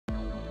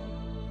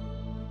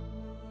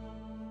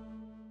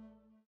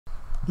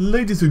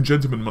Ladies and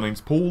gentlemen, my name's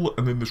Paul,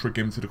 and in this Red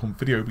Game Silicon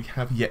video we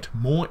have yet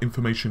more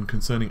information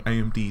concerning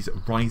AMD's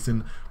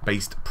Ryzen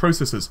based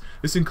processors.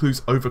 This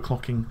includes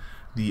overclocking,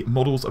 the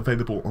models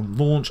available on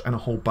launch, and a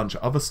whole bunch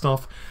of other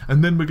stuff.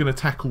 And then we're going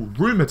to tackle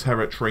rumour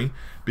territory,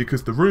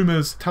 because the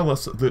rumours tell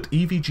us that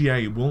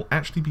EVGA will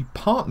actually be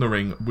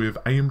partnering with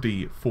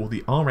AMD for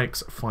the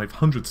RX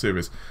 500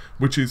 series,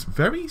 which is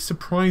very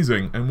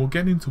surprising, and we'll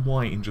get into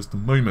why in just a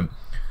moment.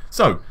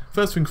 So,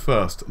 first thing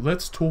first,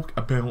 let's talk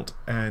about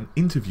an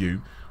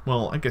interview,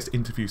 well, I guess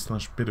interview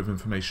slash bit of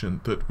information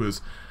that was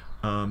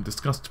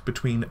discussed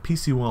between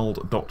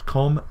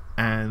PCWorld.com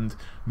and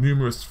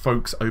numerous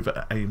folks over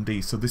at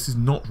AMD. So this is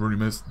not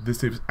rumours,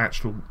 this is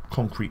actual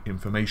concrete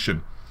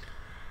information.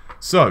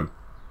 So,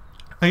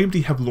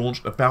 AMD have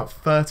launched about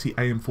 30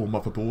 AM4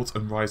 motherboards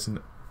and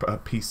Ryzen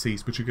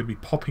PCs, which are going to be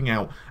popping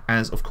out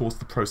as, of course,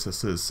 the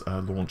processors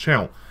launch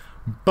out.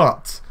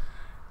 But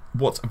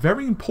what's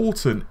very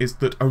important is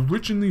that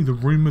originally the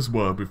rumours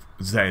were with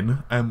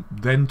Zen and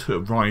then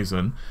to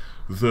Ryzen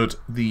that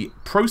the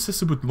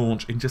processor would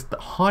launch in just the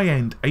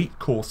high-end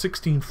 8-core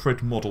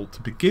 16-thread model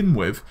to begin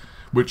with,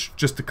 which,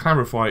 just to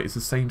clarify, is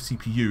the same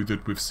CPU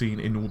that we've seen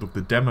in all of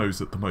the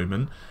demos at the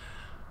moment.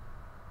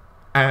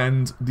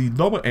 And the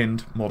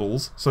lower-end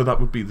models, so that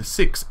would be the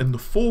 6 and the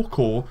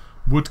 4-core,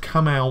 would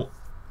come out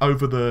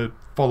over the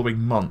following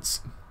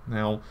months.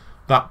 Now,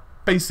 that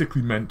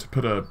basically meant, to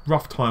put a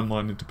rough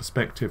timeline into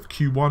perspective,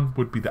 Q1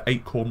 would be the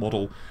 8-core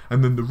model,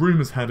 and then the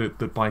rumours had it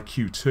that by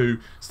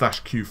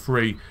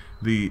Q2/Q3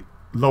 the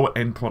lower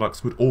end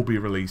products would all be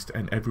released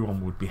and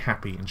everyone would be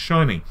happy and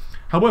shiny.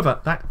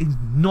 However, that is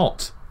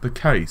not the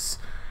case.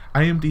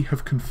 AMD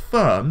have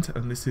confirmed,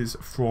 and this is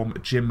from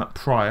Jim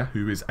Pryor,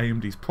 who is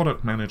AMD's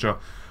product manager,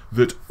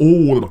 that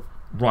all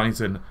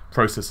Ryzen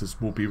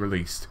processors will be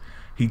released.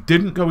 He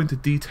didn't go into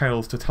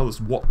details to tell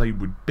us what they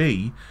would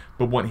be,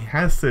 but what he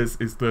has says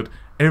is that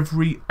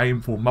every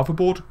AM4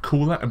 motherboard,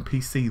 cooler and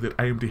PC that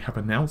AMD have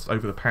announced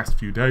over the past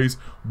few days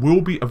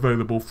will be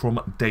available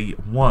from day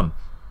one.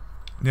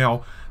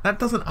 Now, that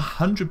doesn't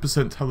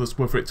 100% tell us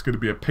whether it's going to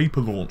be a paper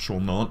launch or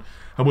not.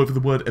 However, the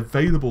word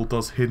available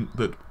does hint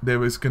that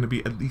there is going to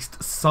be at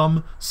least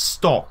some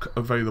stock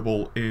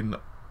available in,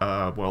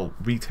 well,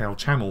 retail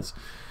channels.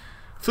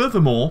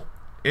 Furthermore,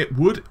 it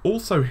would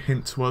also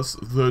hint to us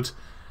that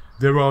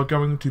there are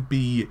going to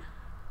be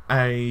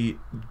a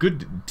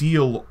good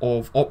deal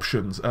of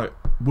options,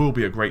 will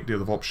be a great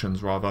deal of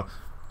options rather,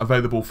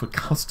 available for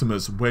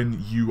customers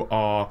when you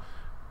are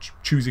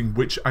choosing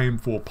which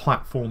AM4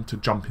 platform to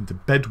jump into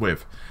bed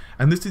with.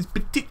 And this is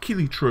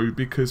particularly true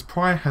because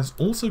Pryor has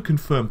also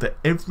confirmed that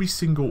every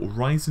single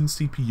Ryzen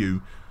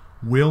CPU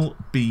will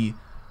be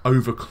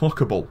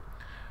overclockable.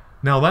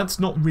 Now, that's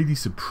not really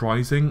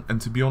surprising,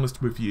 and to be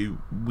honest with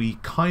you, we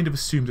kind of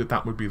assumed that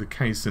that would be the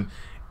case, and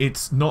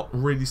it's not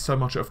really so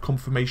much of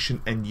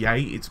confirmation and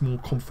yay, it's more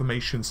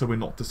confirmation so we're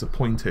not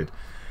disappointed.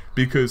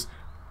 Because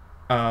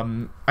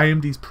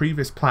AMD's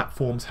previous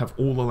platforms have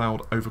all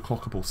allowed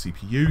overclockable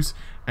CPUs,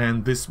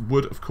 and this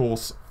would of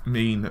course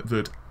mean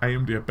that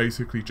AMD are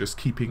basically just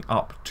keeping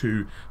up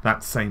to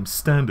that same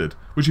standard,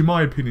 which in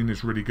my opinion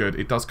is really good.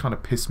 It does kind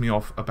of piss me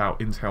off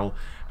about Intel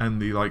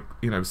and the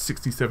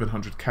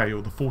 6700K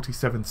or the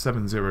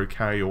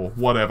 4770K or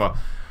whatever.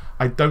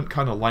 I don't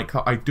kind of like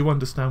that. I do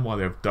understand why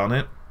they've done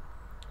it.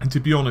 And to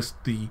be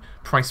honest, the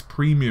price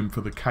premium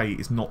for the K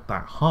is not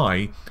that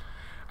high.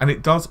 And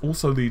it does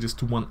also lead us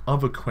to one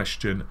other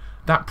question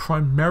that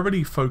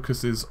primarily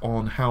focuses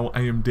on how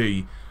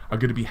AMD are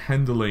going to be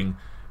handling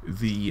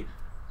the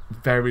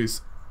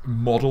various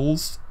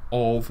models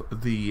of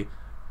the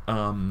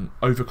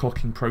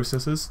overclocking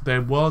processors.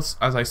 There was,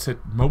 as I said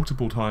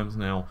multiple times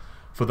now,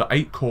 for the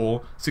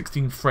 8-core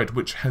 16-thread,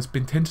 which has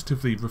been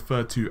tentatively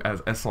referred to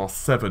as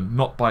SR7,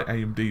 not by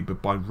AMD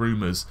but by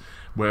rumours,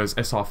 whereas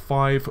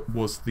SR5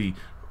 was the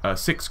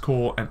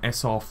 6-core and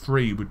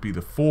SR3 would be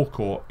the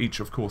 4-core, each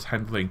of course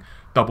handling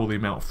double the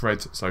amount of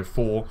threads, so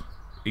 4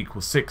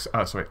 equals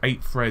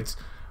 8 threads,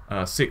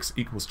 6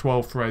 equals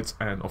 12 threads,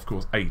 and of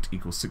course 8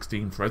 equals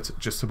 16 threads,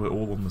 just so we're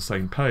all on the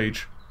same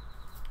page.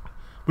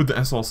 With the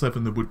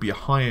SR7 there would be a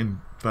high-end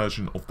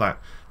version of that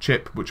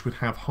chip which would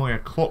have higher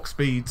clock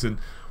speeds and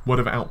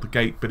whatever out the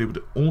gate, but it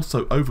would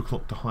also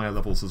overclock to higher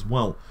levels as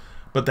well.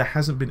 But there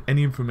hasn't been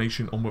any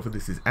information on whether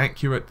this is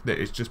accurate. There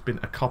has just been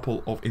a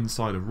couple of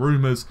insider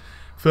rumours.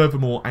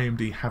 Furthermore,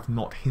 AMD have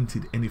not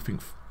hinted anything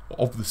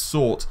of the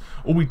sort.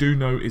 All we do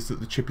know is that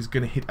the chip is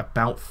going to hit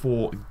about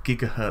 4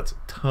 GHz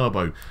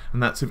turbo,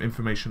 and that's some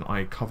information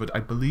I covered, I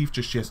believe,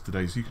 just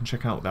yesterday, so you can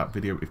check out that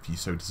video if you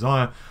so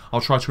desire.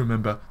 I'll try to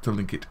remember to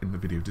link it in the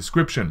video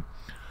description.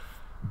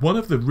 One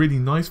of the really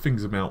nice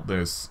things about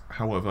this,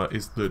 however,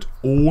 is that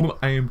all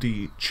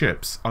AMD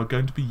chips are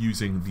going to be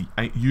using the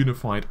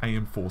unified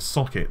AM4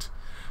 socket.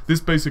 This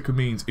basically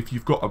means if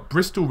you've got a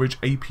Bristol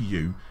Ridge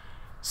APU,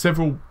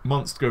 several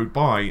months go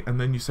by and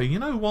then you say, you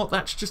know what,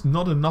 that's just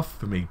not enough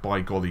for me,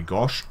 by golly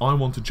gosh, I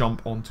want to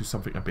jump onto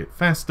something a bit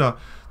faster,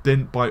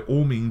 then by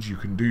all means you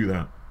can do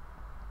that.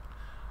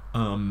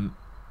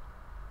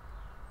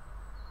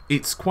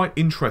 It's quite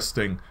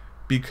interesting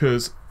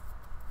because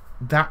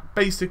that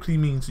basically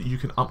means that you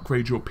can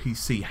upgrade your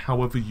PC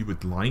however you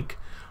would like,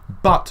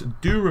 but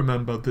do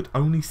remember that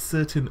only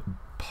certain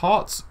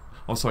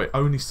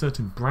only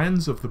certain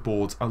brands of the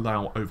boards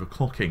allow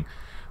overclocking.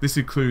 This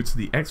includes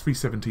the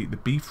X370, the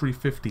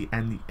B350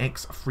 and the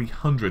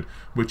X300,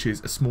 which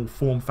is a small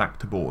form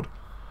factor board.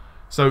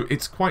 So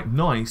it's quite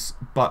nice,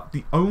 but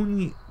the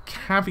only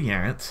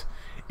caveat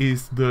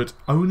is that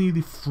only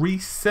the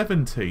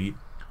 370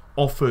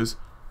 offers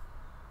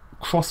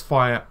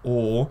Crossfire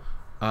or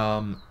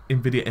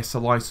Nvidia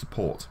SLI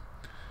support.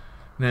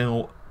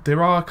 Now,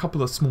 there are a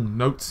couple of small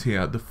notes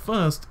here. The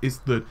first is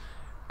that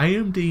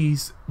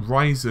AMD's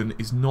Ryzen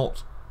is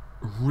not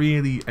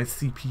really a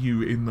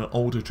CPU in the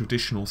older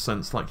traditional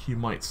sense, like you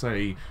might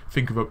say,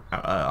 think of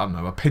I don't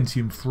know, a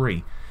Pentium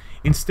 3.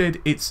 Instead,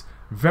 it's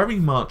very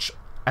much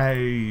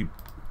a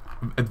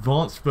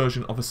advanced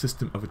version of a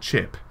system of a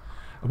chip.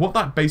 And what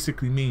that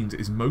basically means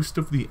is most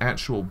of the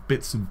actual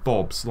bits and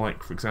bobs,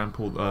 like for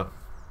example a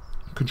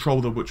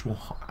controller which will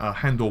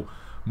handle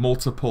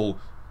multiple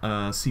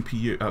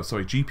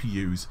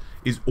GPUs,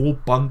 is all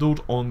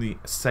bundled on the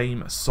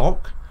same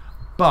SoC,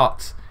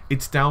 but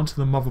it's down to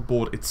the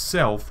motherboard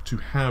itself to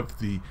have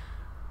the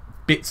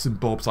bits and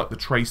bobs like the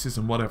traces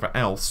and whatever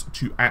else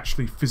to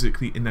actually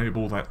physically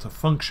enable that to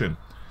function.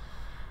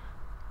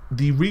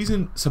 The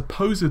reason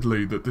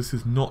supposedly that this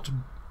has not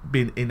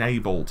been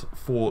enabled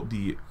for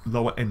the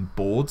lower end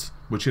boards,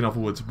 which in other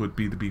words would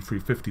be the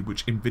B350,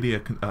 which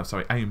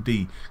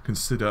AMD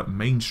consider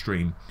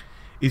mainstream,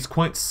 is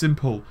quite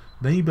simple.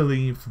 They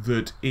believe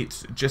that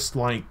it's just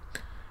like,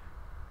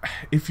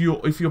 if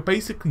you're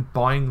basically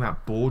buying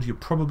that board, you're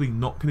probably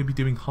not going to be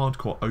doing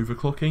hardcore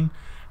overclocking,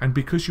 and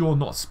because you're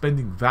not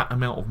spending that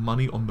amount of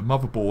money on the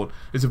motherboard,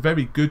 there's a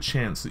very good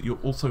chance that you're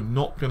also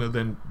not going to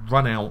then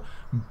run out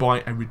and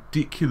buy a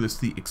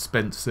ridiculously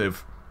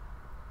expensive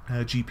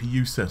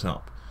GPU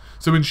setup.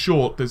 So in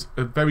short, there's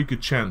a very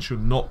good chance you're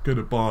not going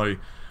to buy,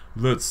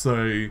 let's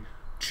say,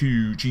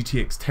 2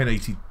 GTX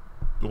 1080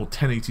 or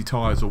 1080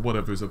 Ti's or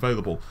whatever is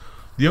available.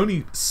 The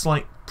only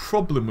slight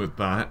problem with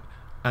that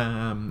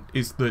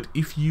is that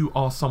if you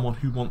are someone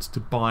who wants to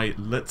buy,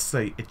 let's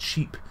say, a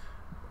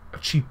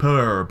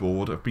cheaper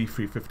board, a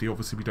B350,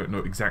 obviously we don't know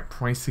exact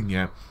pricing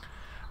yet,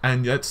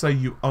 and let's say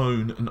you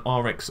own an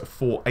RX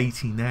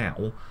 480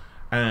 now,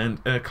 and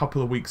in a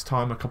couple of weeks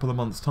time, a couple of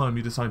months time,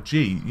 you decide,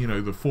 gee, you know,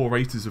 the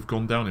 480s have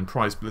gone down in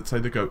price, but let's say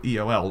they go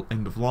EOL,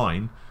 end of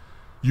line,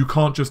 you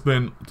can't just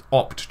then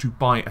opt to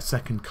buy a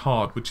second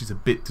card, which is a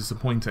bit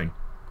disappointing.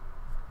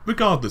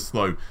 Regardless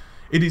though,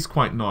 it is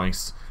quite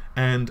nice,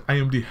 and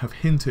AMD have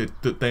hinted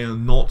that they are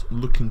not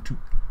looking to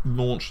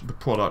launch the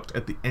product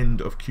at the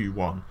end of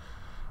Q1.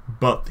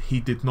 But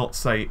he did not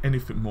say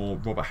anything more.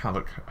 Robert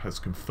Hallock has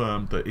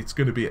confirmed that it's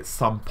going to be at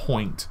some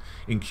point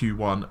in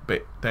Q1,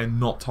 but they're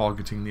not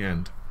targeting the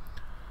end.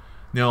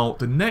 Now,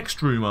 the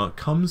next rumour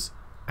comes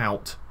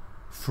out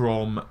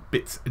from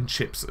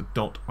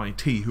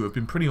bitsandchips.it, who have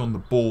been pretty on the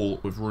ball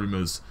with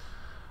rumours,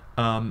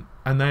 and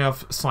they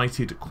have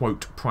cited,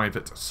 quote,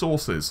 private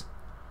sources.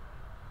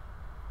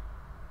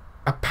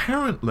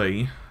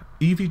 Apparently,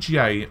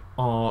 EVGA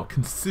are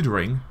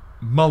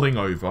mulling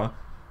over,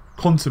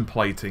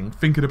 contemplating,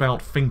 thinking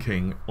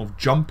of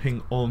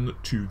jumping on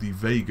to the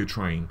Vega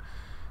train.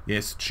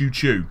 Yes,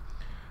 choo-choo.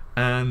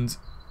 And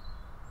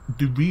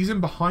the reason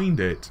behind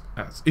it,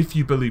 if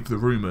you believe the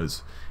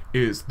rumours,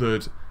 is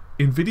that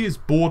Nvidia's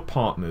board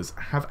partners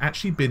have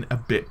actually been a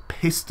bit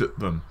pissed at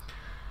them.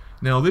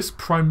 Now, this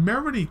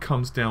primarily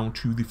comes down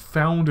to the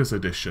Founders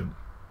Edition.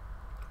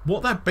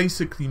 What that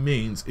basically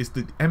means is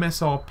that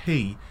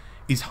MSRP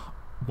is,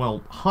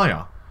 well,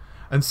 higher.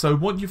 And so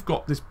what you've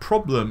got, this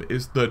problem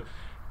is that,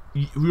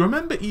 you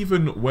remember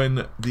even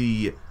when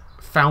the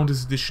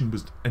Founders Edition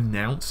was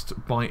announced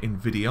by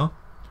Nvidia,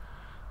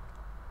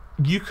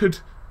 you could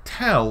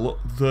tell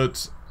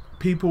that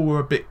people were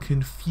a bit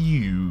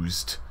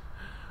confused.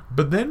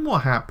 But then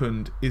what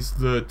happened is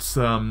that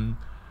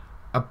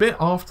a bit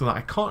after that,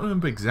 I can't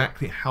remember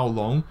exactly how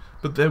long,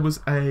 but there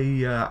was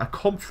a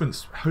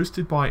conference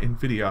hosted by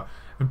Nvidia,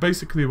 and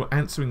basically were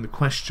answering the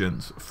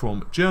questions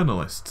from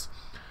journalists.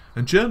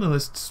 And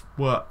journalists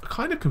were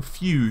kind of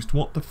confused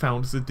what the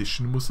Founders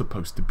Edition was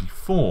supposed to be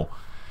for.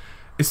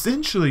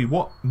 Essentially,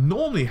 what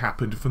normally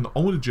happened from the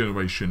older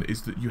generation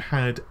is that you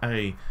had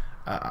a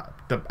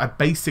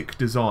basic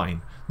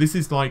design. This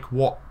is like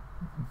what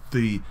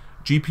the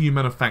GPU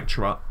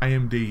manufacturer,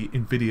 AMD,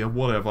 Nvidia,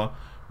 whatever,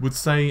 would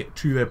say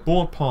to their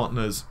board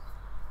partners,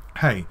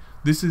 hey,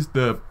 this is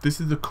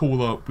the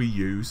cooler we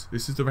use,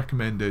 this is the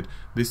recommended,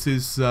 this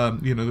is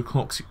you know,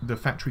 the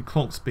factory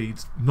clock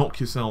speeds, knock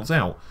yourselves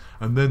out.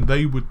 And then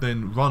they would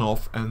then run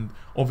off and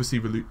obviously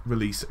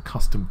release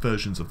custom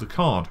versions of the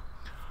card.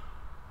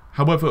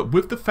 However,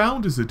 with the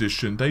Founders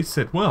Edition, they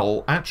said,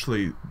 well,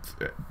 actually,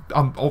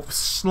 I'm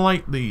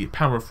slightly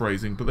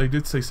paraphrasing, but they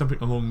did say something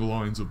along the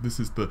lines of, this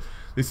is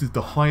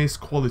the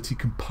highest quality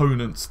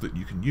components that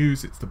you can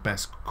use, it's the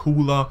best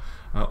cooler,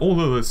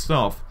 all of this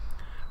stuff.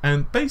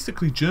 And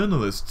basically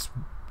journalists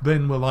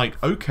then were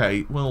like,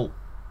 okay, well,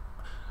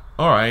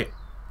 alright,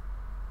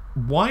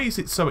 why is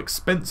it so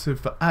expensive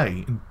for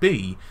A? And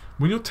B,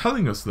 when you're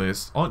telling us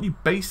this, aren't you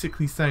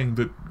basically saying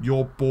that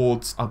your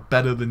boards are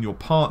better than your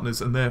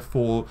partners and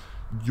therefore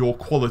your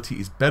quality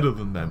is better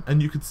than them?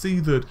 And you could see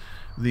that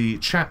the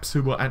chaps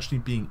who were actually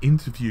being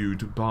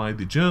interviewed by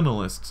the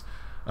journalists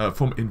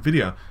from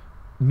Nvidia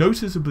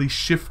noticeably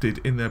shifted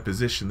in their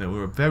position. They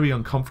were very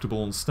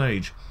uncomfortable on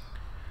stage.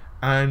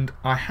 And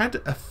I had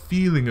a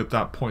feeling at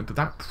that point that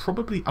that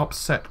probably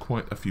upset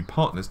quite a few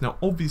partners. Now,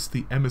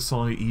 obviously,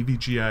 MSI,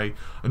 EVGA,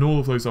 and all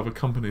of those other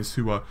companies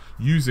who are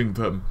using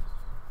them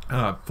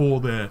for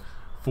their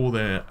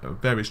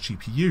various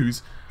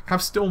GPUs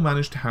have still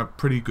managed to have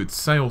pretty good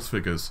sales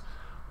figures.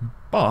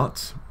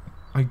 But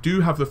I do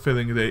have the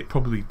feeling that it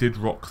probably did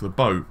rock the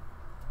boat.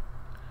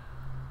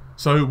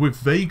 So with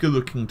Vega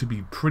looking to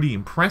be pretty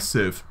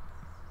impressive,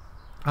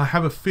 I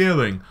have a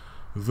feeling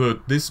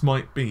that this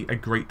might be a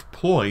great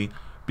ploy,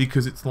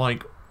 because it's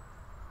like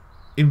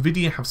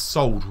Nvidia have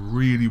sold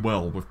really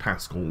well with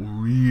Pascal,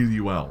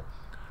 really well.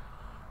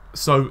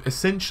 So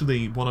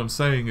essentially what I'm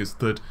saying is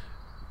that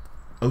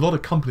a lot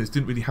of companies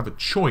didn't really have a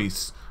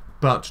choice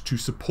but to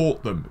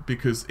support them,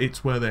 because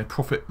it's where their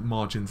profit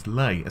margins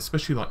lay,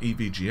 especially like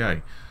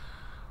EVGA,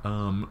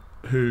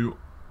 who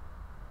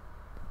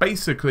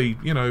basically,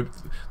 you know,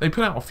 they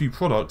put out a few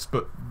products,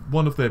 but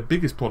one of their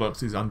biggest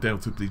products is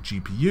undoubtedly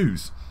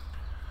GPUs.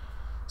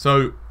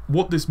 So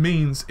what this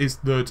means is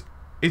that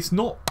it's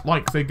not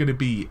like they're going to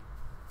be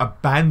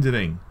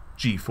abandoning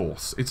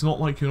GeForce. It's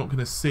not like you're not going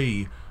to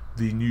see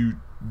the new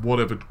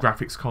whatever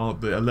graphics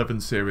card, the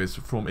 11 series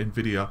from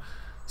Nvidia,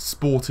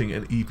 sporting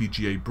an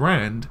EVGA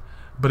brand,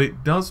 but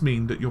it does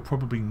mean that you're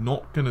probably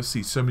not going to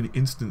see so many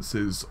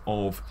instances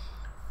of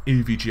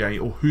EVGA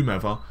or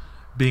whomever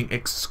being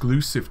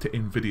exclusive to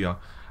Nvidia,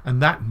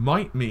 and that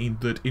might mean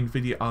that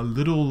Nvidia are a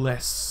little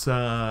less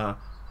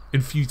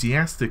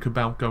enthusiastic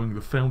about going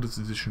the Founders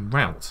Edition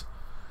route.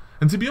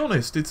 And to be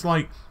honest, it's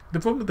like, the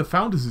problem with the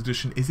Founders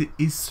Edition is it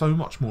is so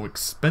much more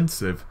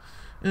expensive.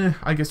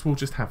 I guess we'll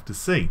just have to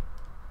see.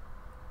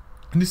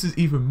 And this is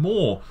even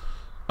more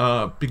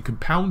been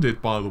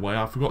compounded, by the way,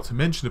 I forgot to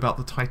mention about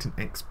the Titan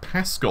X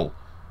Pascal.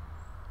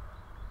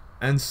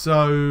 And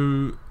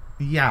so,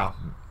 yeah,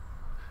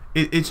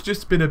 it's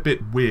just been a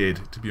bit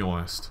weird, to be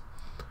honest.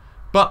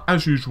 But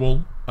as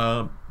usual,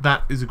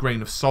 that is a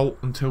grain of salt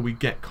until we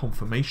get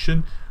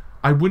confirmation.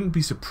 I wouldn't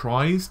be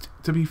surprised,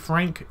 to be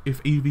frank,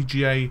 if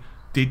EVGA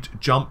did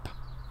jump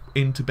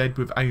into bed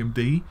with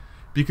AMD,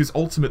 because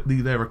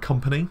ultimately they're a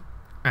company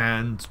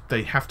and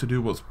they have to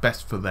do what's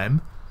best for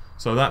them.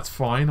 So that's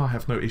fine, I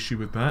have no issue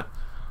with that.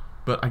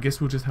 But I guess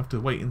we'll just have to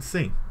wait and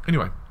see.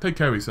 Anyway, take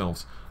care of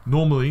yourselves.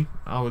 Normally,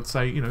 I would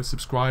say, you know,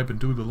 subscribe and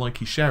do the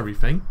likey sharey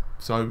thing.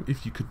 So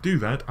if you could do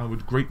that, I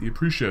would greatly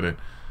appreciate it.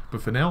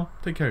 But for now,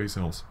 take care of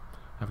yourselves.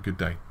 Have a good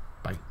day.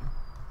 Bye.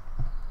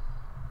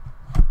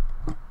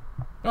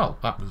 Well,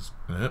 that was...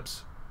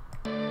 oops.